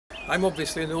I'm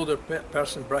obviously in the older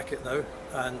person bracket now,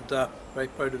 and very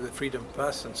proud of the Freedom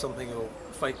Pass, and something I'll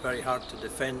fight very hard to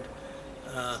defend,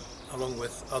 along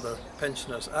with other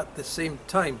pensioners. At the same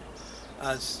time,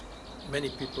 as many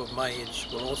people of my age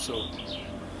will also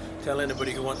tell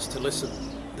anybody who wants to listen,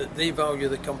 that they value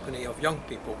the company of young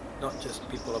people, not just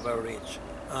people of our age.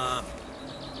 And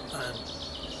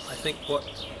I think what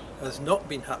has not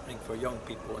been happening for young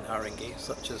people in Haringey,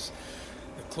 such as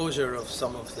the closure of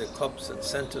some of the clubs and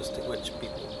centres to which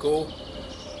people go,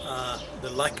 the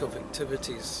lack of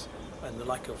activities and the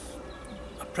lack of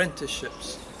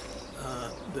apprenticeships,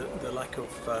 the lack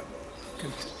of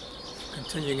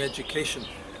continuing education,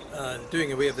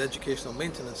 doing away with the educational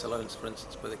maintenance allowance, for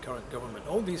instance, by the current government.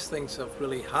 All these things have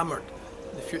really hammered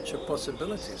the future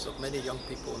possibilities of many young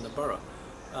people in the borough.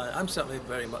 I'm certainly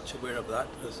very much aware of that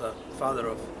as a father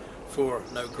of 4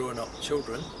 now grown up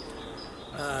children,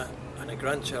 and a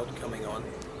grandchild coming on,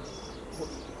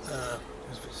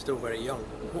 who's still very young.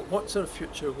 What sort of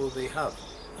future will they have?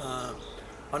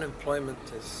 Unemployment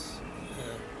is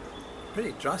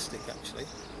pretty drastic, actually,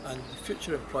 and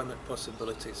future employment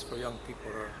possibilities for young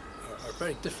people are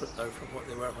very different now from what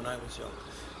they were when I was young.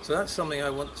 So that's something I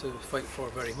want to fight for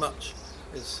very much,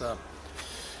 is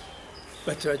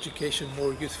better education,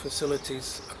 more youth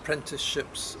facilities,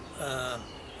 apprenticeships,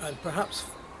 and perhaps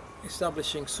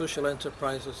establishing social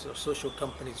enterprises or social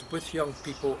companies with young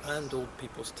people and old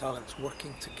people's talents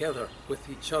working together with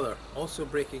each other, also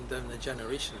breaking down the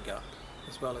generation gap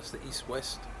as well as the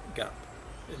east-west gap,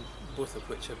 in both of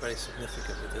which are very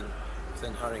significant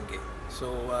within Haringey.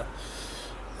 So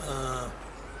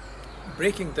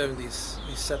breaking down these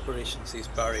separations, these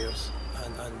barriers,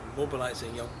 and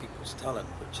mobilising young people's talent,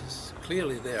 which is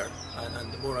clearly there,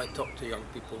 and the more I talk to young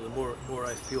people, the more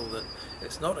I feel that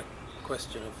it's not a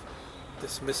question of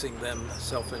dismissing them as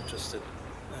self-interested.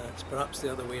 It's perhaps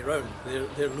the other way around.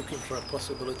 They're looking for a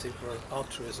possibility for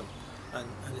altruism, and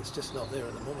it's just not there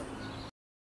at the moment.